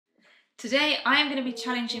Today I am going to be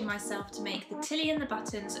challenging myself to make the Tilly and the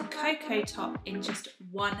Buttons and Coco top in just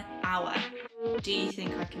 1 hour. Do you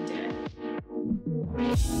think I can do it?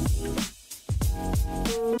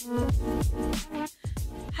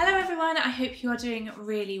 Hello everyone, I hope you are doing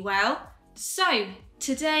really well. So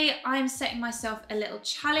today I'm setting myself a little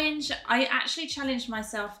challenge. I actually challenged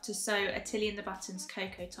myself to sew a Tilly and the Buttons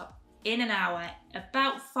Coco top in an hour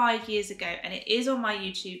about 5 years ago, and it is on my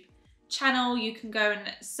YouTube channel. You can go and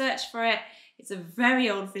search for it. It's a very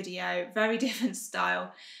old video, very different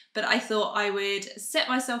style, but I thought I would set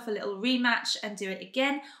myself a little rematch and do it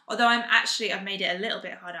again. Although I've made it a little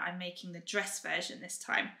bit harder. I'm making the dress version this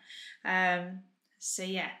time. So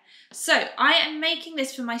yeah, so I am making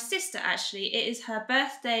this for my sister actually. It is her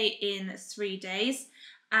birthday in 3 days,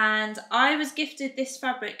 and I was gifted this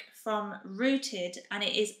fabric from Rooted, and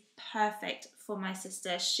it is perfect for my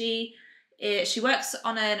sister. She works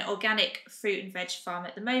on an organic fruit and veg farm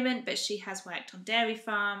at the moment, but she has worked on dairy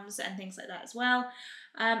farms and things like that as well.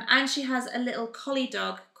 And she has a little collie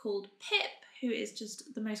dog called Pip, who is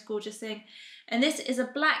just the most gorgeous thing. And this is a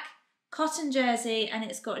black cotton jersey, and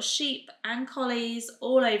it's got sheep and collies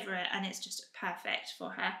all over it, and it's just perfect for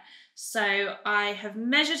her. So I have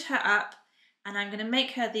measured her up, and I'm going to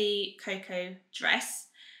make her the Coco dress.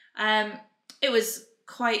 It was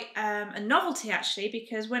quite a novelty actually,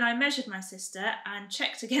 because when I measured my sister and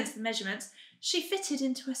checked against the measurements, she fitted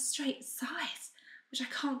into a straight size, which I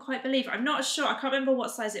can't quite believe. I'm not sure, I can't remember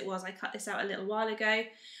what size it was. I cut this out a little while ago.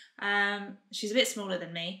 She's a bit smaller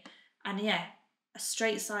than me, and yeah, a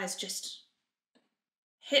straight size, just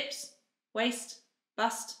hips, waist,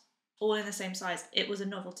 bust, all in the same size. It was a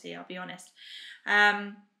novelty, I'll be honest.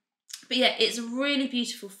 But yeah, it's a really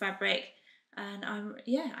beautiful fabric. And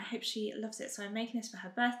I hope she loves it. So I'm making this for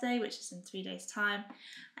her birthday, which is in 3 days time.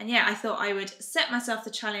 And yeah, I thought I would set myself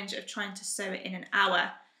the challenge of trying to sew it in an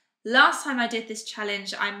hour. Last time I did this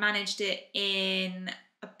challenge, I managed it in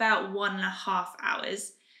about 1.5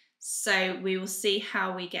 hours. So we will see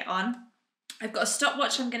how we get on. I've got a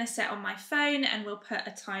stopwatch I'm going to set on my phone, and we'll put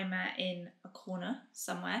a timer in a corner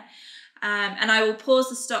somewhere. And I will pause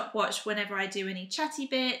the stopwatch whenever I do any chatty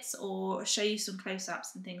bits or show you some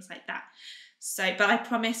close-ups and things like that. So, but I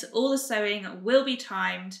promise all the sewing will be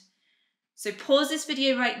timed. So pause this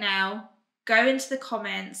video right now, go into the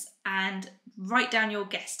comments and write down your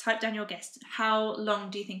guess, type down your guess. How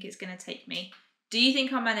long do you think it's going to take me? Do you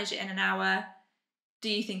think I'll manage it in an hour? Do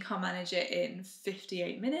you think I'll manage it in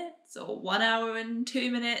 58 minutes or 1 hour and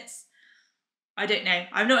 2 minutes? I don't know,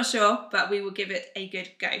 I'm not sure, but we will give it a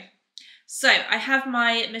good go. So I have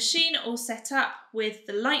my machine all set up with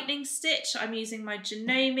the lightning stitch. I'm using my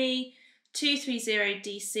Janome 230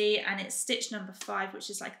 DC, and it's stitch number 5, which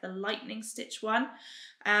is like the lightning stitch one.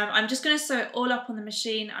 I'm just going to sew it all up on the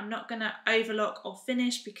machine. I'm not going to overlock or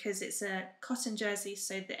finish because it's a cotton jersey,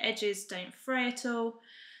 so the edges don't fray at all.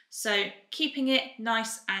 So keeping it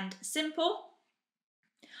nice and simple.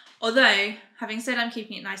 Although, having said I'm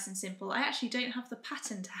keeping it nice and simple, I actually don't have the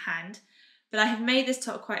pattern to hand, but I have made this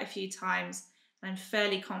top quite a few times, and I'm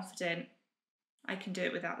fairly confident I can do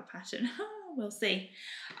it without the pattern. We'll see.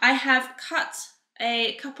 I have cut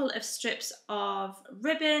a couple of strips of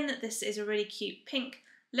ribbon. This is a really cute pink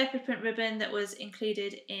leopard print ribbon that was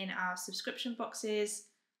included in our subscription boxes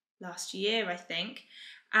last year, I think.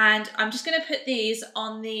 And I'm just going to put these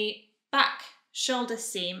on the back shoulder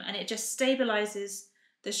seam, and it just stabilizes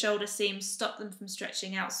the shoulder seams, stop them from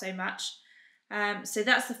stretching out so much. So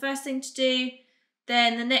that's the first thing to do.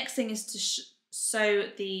 Then the next thing is to sew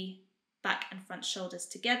the back and front shoulders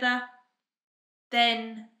together.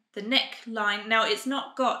 Then the neckline. Now it's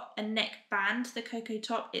not got a neck band, the Coco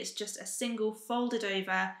top, it's just a single folded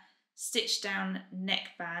over, stitched down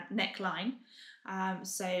neckline.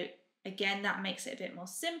 So again, that makes it a bit more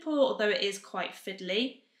simple, although it is quite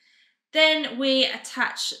fiddly. Then we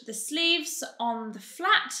attach the sleeves on the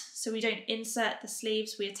flat, so we don't insert the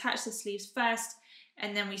sleeves, we attach the sleeves first,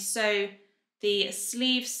 and then we sew the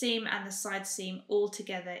sleeve seam and the side seam all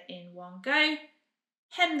together in one go.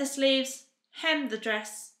 Hem the sleeves, hem the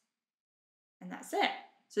dress, and that's it.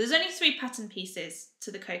 So there's only 3 pattern pieces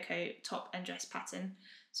to the Coco top and dress pattern,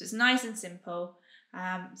 so it's nice and simple.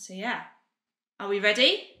 So yeah, are we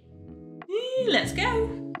ready? Let's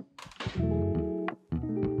go.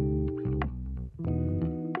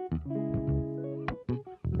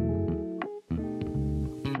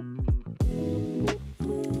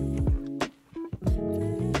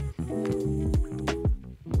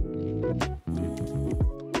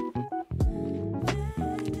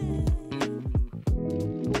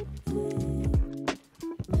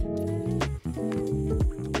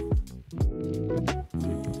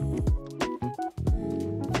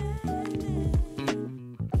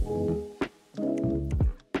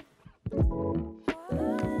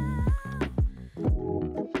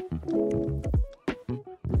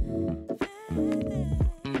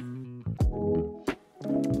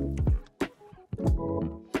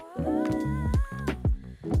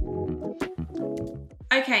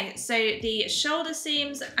 Okay, so the shoulder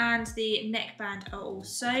seams and the neckband are all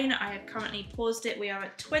sewn. I have currently paused it. We are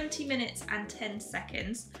at 20 minutes and 10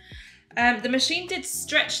 seconds. The machine did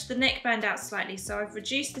stretch the neckband out slightly, so I've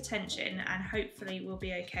reduced the tension and hopefully we'll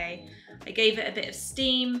be okay. I gave it a bit of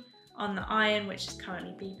steam on the iron, which is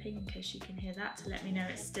currently beeping in case you can hear that to let me know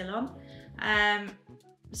it's still on.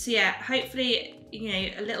 So yeah, hopefully, you know,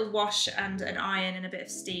 a little wash and an iron and a bit of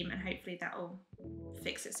steam, and hopefully that will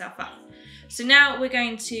fix itself up. So now we're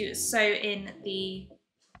going to sew in the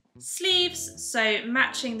sleeves, so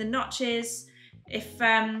matching the notches.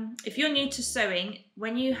 If you're new to sewing,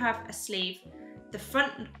 when you have a sleeve, the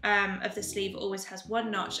front of the sleeve always has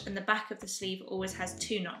one notch and the back of the sleeve always has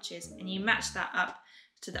two notches, and you match that up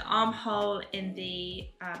to the armhole in the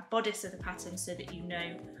bodice of the pattern so that you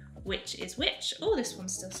know which is which. Oh, this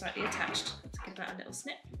one's still slightly attached. Let's give that a little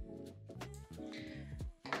snip.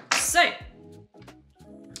 So,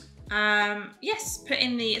 yes,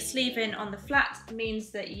 putting the sleeve in on the flat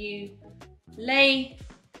means that you lay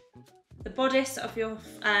the bodice of your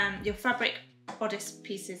fabric bodice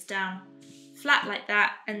pieces down flat like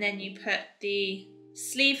that, and then you put the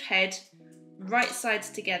sleeve head right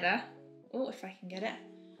sides together. Oh, if I can get it.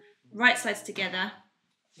 Right sides together.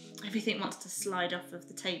 Everything wants to slide off of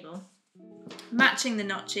the table. Matching the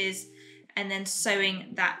notches and then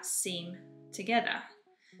sewing that seam together.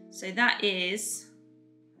 So that is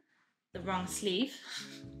the wrong sleeve.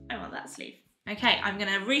 I want that sleeve. Okay, I'm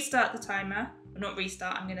gonna restart the timer. Not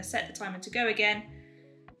restart, I'm gonna set the timer to go again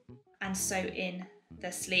and sew in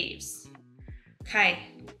the sleeves. Okay,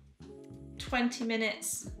 20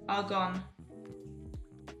 minutes are gone.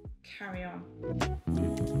 Carry on.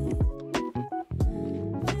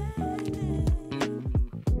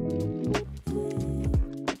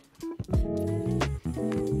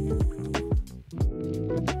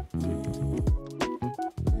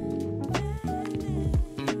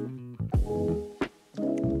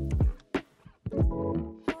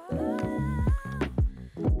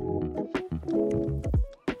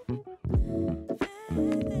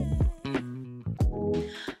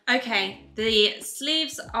 Okay, the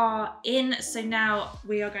sleeves are in, so now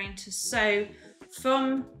we are going to sew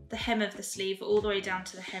from the hem of the sleeve all the way down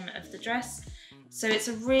to the hem of the dress. So it's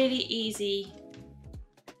a really easy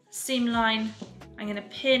seam line. I'm going to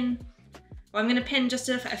pin just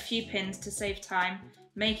a few pins to save time,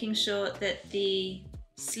 making sure that the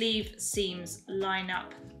sleeve seams line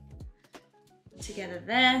up together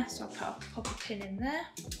there. So I'll pop a pin in there.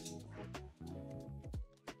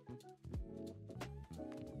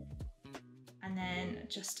 And then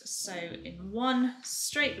just sew in one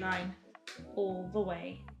straight line all the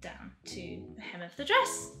way down to the hem of the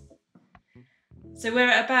dress. So we're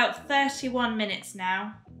at about 31 minutes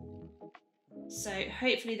now. So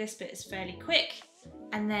hopefully this bit is fairly quick,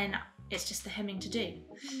 and then it's just the hemming to do.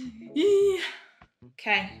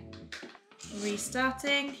 Okay,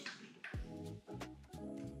 restarting.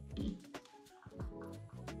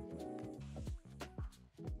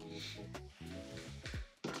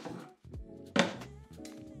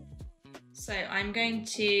 So I'm going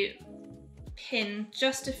to pin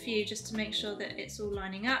just a few just to make sure that it's all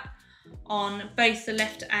lining up on both the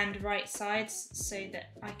left and right sides, so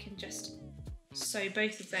that I can just sew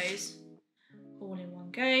both of those all in one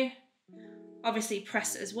go. Obviously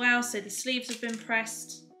press as well, so the sleeves have been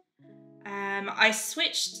pressed. I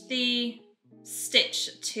switched the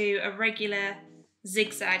stitch to a regular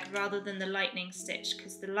zigzag rather than the lightning stitch,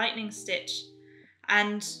 because the lightning stitch,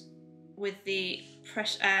 and with the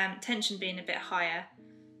tension being a bit higher,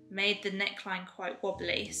 made the neckline quite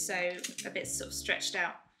wobbly, so a bit sort of stretched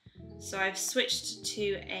out. So I've switched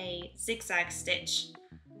to a zigzag stitch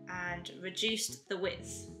and reduced the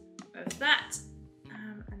width of that,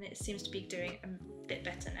 and it seems to be doing a bit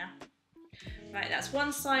better now. Right, that's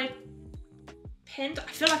one side pinned.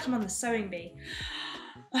 I feel like I'm on the sewing bee,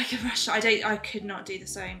 like a rush. I could not do the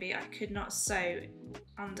sewing bee. I could not sew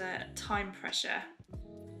under time pressure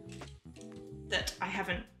that I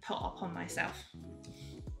haven't put up on myself.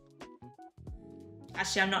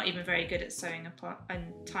 Actually, I'm not even very good at sewing upon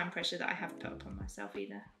time pressure that I have put up on myself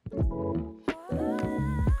either.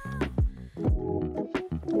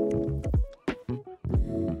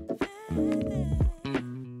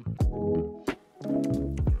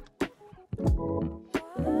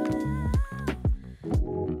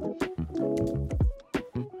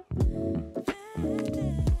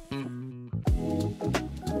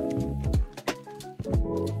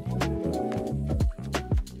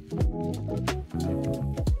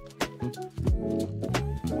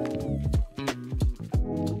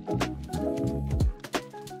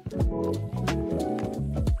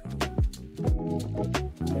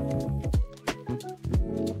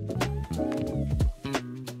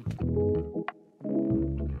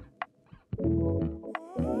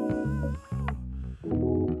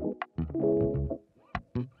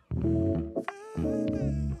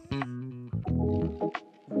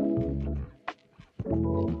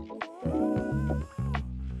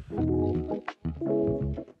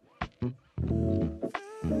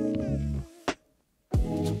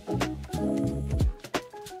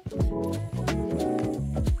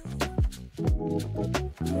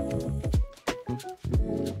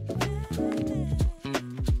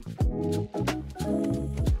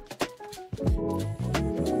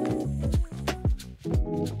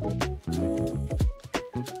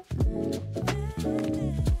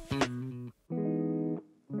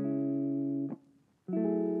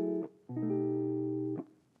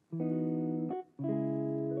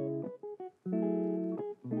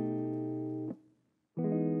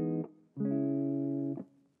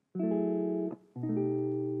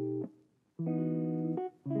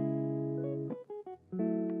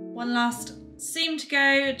 One last seam to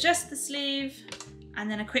go, just the sleeve, and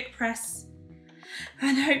then a quick press,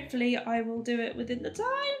 and hopefully I will do it within the time.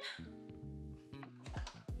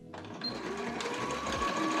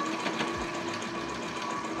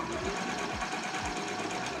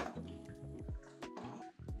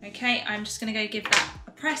 Okay, I'm just gonna go give that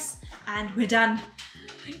a press and we're done.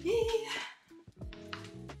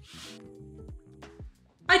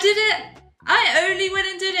 I did it! I only went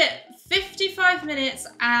and did it. 55 minutes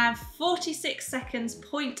and 46 seconds,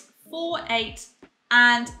 0.48,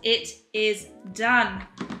 and it is done.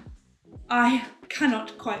 I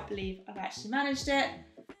cannot quite believe I've actually managed it,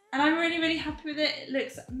 and I'm really, really happy with it. It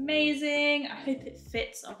looks amazing. I hope it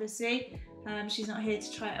fits, obviously. She's not here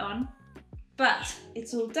to try it on, but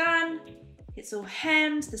it's all done. It's all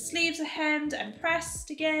hemmed, the sleeves are hemmed and pressed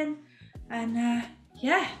again, and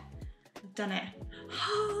yeah, I've done it.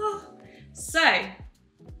 So,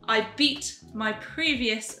 I beat my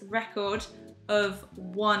previous record of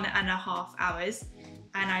 1.5 hours,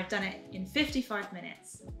 and I've done it in 55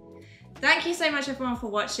 minutes. Thank you so much everyone for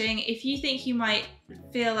watching. If you think you might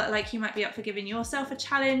feel like you might be up for giving yourself a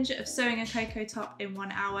challenge of sewing a Coco top in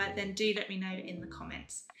 1 hour, then do let me know in the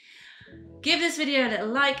comments. Give this video a little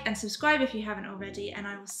like and subscribe if you haven't already, and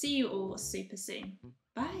I will see you all super soon.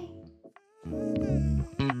 Bye.